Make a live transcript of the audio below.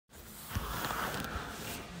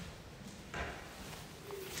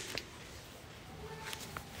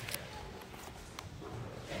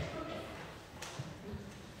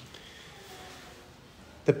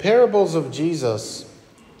The parables of Jesus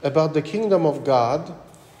about the kingdom of God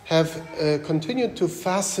have continued to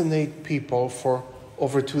fascinate people for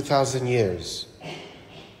over 2,000 years.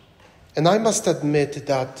 And I must admit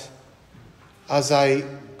that as I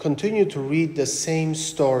continue to read the same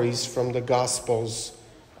stories from the Gospels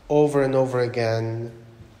over and over again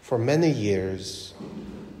for many years,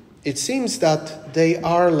 it seems that they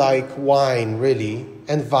are like wine, really,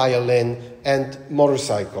 and violin and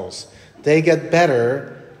motorcycles. They get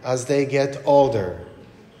better as they get older.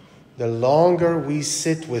 The longer we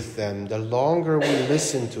sit with them, the longer we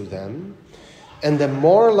listen to them, and the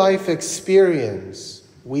more life experience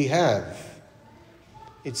we have,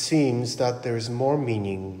 it seems that there is more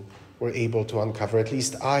meaning we're able to uncover. At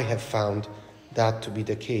least I have found that to be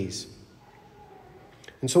the case.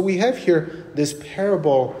 And so we have here this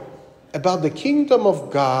parable about the kingdom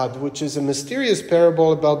of God, which is a mysterious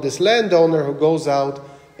parable about this landowner who goes out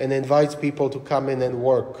and invites people to come in and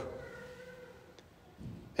work.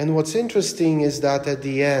 And what's interesting is that at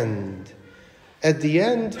the end,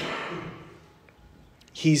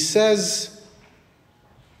 he says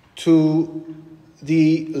to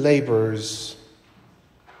the laborers,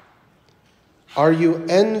 "Are you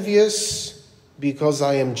envious because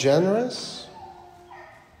I am generous?"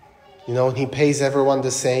 He pays everyone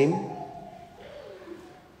the same.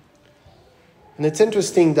 And it's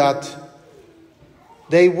interesting that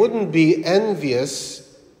they wouldn't be envious,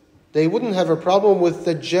 they wouldn't have a problem with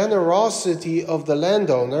the generosity of the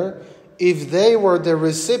landowner if they were the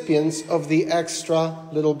recipients of the extra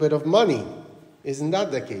little bit of money. Isn't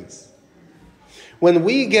that the case? When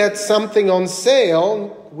we get something on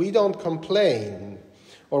sale, we don't complain.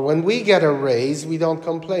 Or when we get a raise, we don't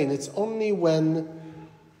complain. It's only when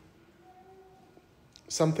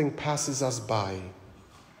something passes us by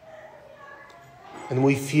and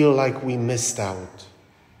we feel like we missed out.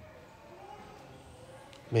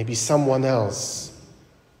 Maybe someone else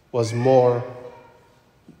was more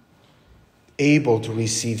able to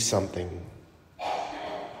receive something.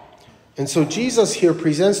 And so Jesus here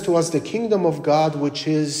presents to us the kingdom of God, which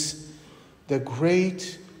is the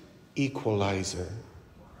great equalizer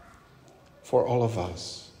for all of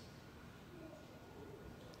us.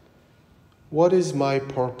 What is my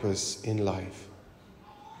purpose in life?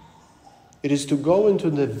 It is to go into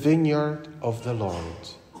the vineyard of the Lord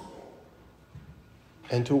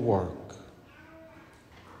and to work.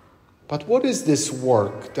 But what is this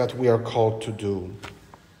work that we are called to do?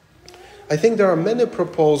 I think there are many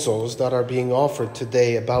proposals that are being offered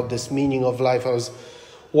today about this meaning of life. I was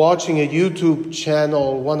watching a YouTube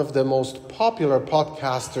channel. One of the most popular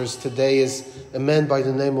podcasters today is a man by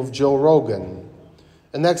the name of Joe Rogan,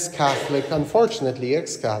 an ex-Catholic, unfortunately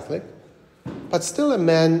ex-Catholic, but still a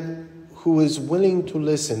man who is willing to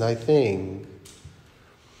listen, I think.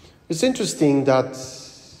 It's interesting that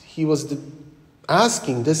he was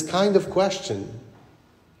asking this kind of question.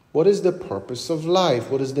 What is the purpose of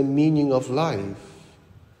life? What is the meaning of life?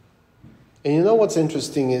 And you know what's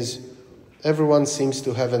interesting is everyone seems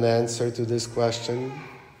to have an answer to this question.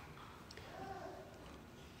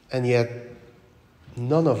 And yet,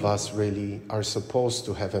 none of us really are supposed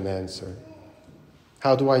to have an answer.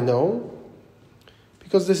 How do I know?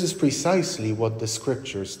 Because this is precisely what the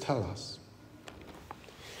scriptures tell us.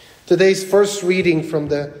 Today's first reading from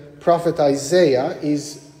the prophet Isaiah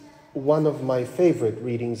is one of my favorite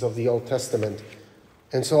readings of the Old Testament.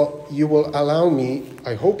 And so you will allow me,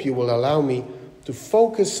 I hope you will allow me, to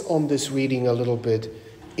focus on this reading a little bit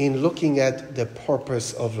in looking at the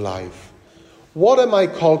purpose of life. What am I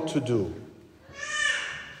called to do?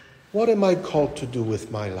 What am I called to do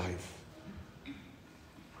with my life?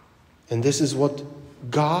 And this is what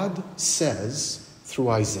God says through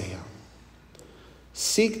Isaiah.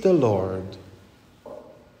 Seek the Lord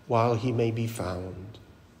while he may be found.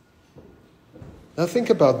 Now think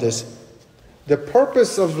about this. The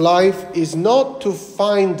purpose of life is not to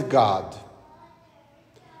find God,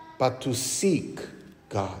 but to seek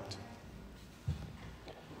God.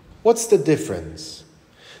 What's the difference?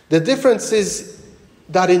 The difference is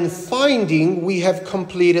that in finding, we have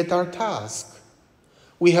completed our task.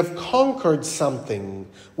 We have conquered something.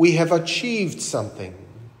 We have achieved something.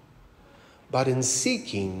 But in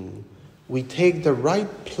seeking, we take the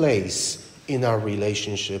right place in our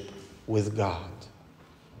relationship with God.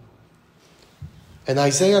 And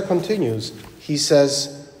Isaiah continues. He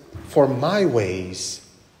says, "For my ways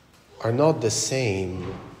are not the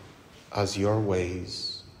same as your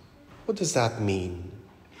ways." What does that mean?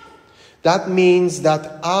 That means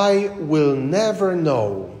that I will never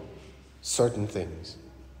know certain things,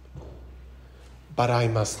 but I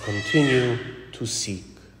must continue to seek.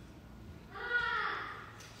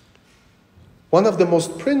 One of the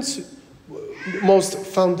most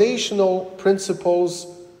foundational principles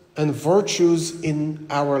and virtues in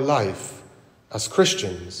our life as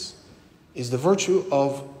Christians is the virtue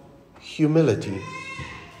of humility.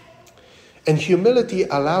 And humility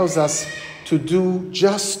allows us to do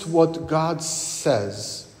just what God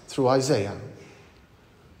says through Isaiah,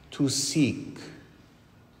 to seek.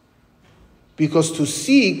 Because to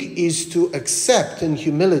seek is to accept in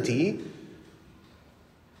humility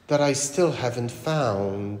that I still haven't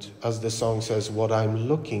found, as the song says, what I'm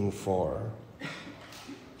looking for.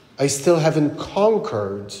 I still haven't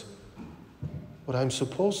conquered what I'm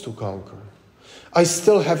supposed to conquer. I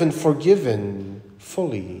still haven't forgiven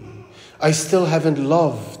fully. I still haven't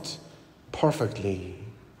loved perfectly.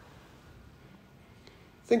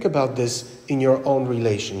 Think about this in your own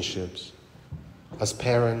relationships, as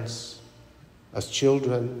parents, as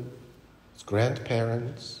children, as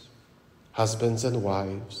grandparents, husbands and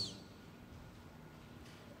wives.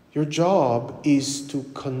 Your job is to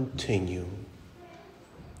continue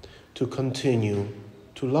to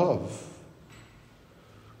love,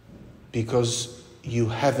 because you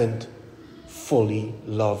haven't fully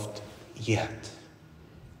loved yet.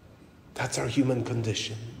 That's our human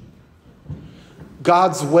condition.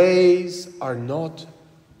 God's ways are not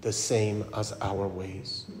the same as our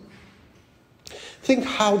ways. Think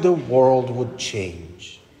how the world would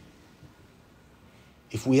change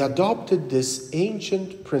if we adopted this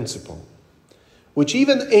ancient principle, which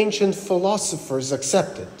even ancient philosophers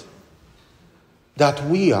accepted, that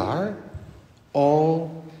we are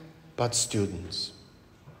all but students.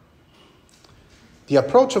 The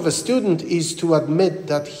approach of a student is to admit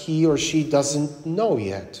that he or she doesn't know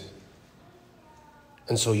yet.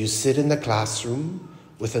 And so you sit in the classroom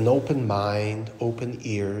with an open mind, open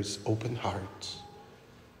ears, open heart,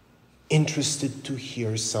 interested to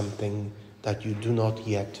hear something that you do not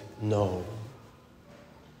yet know.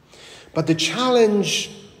 But the challenge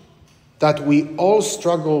that we all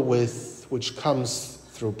struggle with, which comes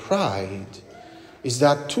through pride, is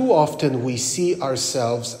that too often we see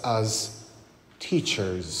ourselves as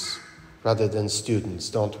teachers rather than students,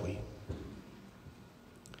 don't we?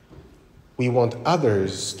 We want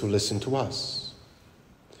others to listen to us.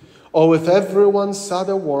 Oh, if everyone saw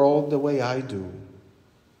the world the way I do,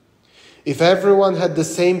 if everyone had the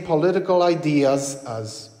same political ideas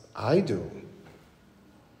as I do,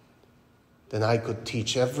 then I could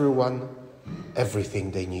teach everyone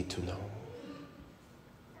everything they need to know.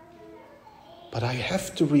 But I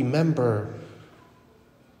have to remember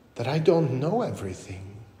that I don't know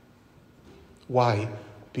everything. Why?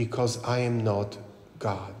 Because I am not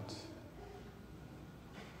God.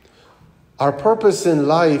 Our purpose in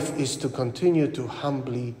life is to continue to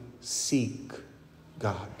humbly seek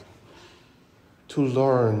God, to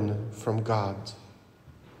learn from God,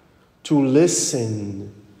 to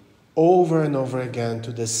listen over and over again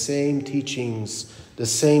to the same teachings, the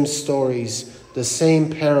same stories, the same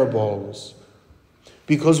parables,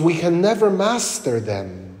 because we can never master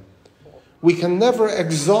them. We can never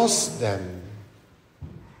exhaust them.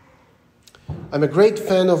 I'm a great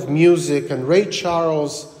fan of music, and Ray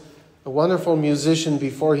Charles, a wonderful musician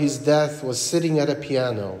before his death, was sitting at a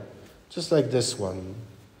piano, just like this one.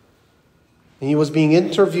 And he was being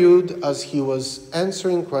interviewed as he was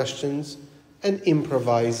answering questions and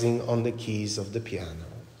improvising on the keys of the piano.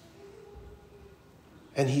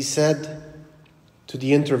 And he said to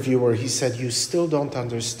the interviewer, he said, "You still don't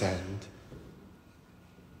understand.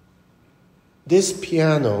 This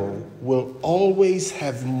piano will always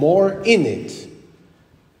have more in it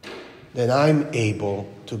than I'm able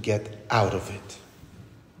to get out of it."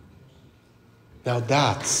 Now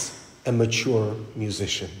that's a mature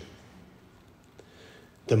musician.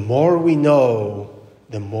 The more we know,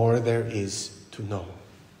 the more there is to know.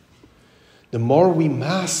 The more we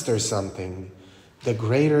master something, the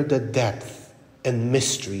greater the depth and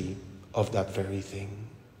mystery of that very thing.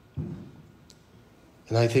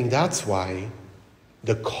 And I think that's why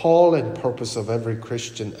the call and purpose of every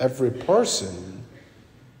Christian, every person,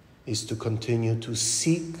 is to continue to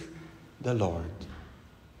seek the Lord.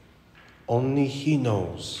 Only He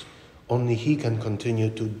knows. Only He can continue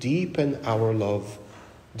to deepen our love,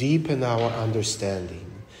 deepen our understanding.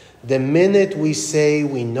 The minute we say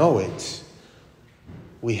we know it,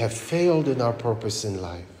 we have failed in our purpose in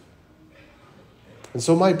life. And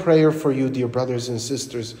so my prayer for you, dear brothers and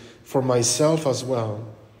sisters, for myself as well,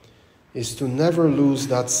 is to never lose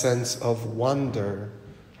that sense of wonder,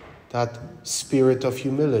 that spirit of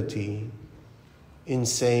humility in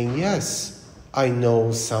saying, yes, I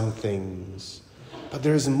know some things, but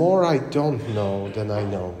there's more I don't know than I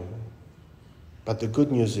know. But the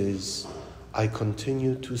good news is I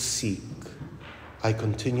continue to seek I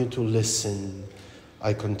continue to listen.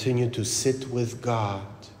 I continue to sit with God,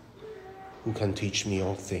 who can teach me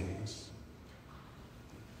all things.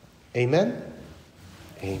 Amen?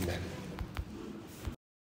 Amen.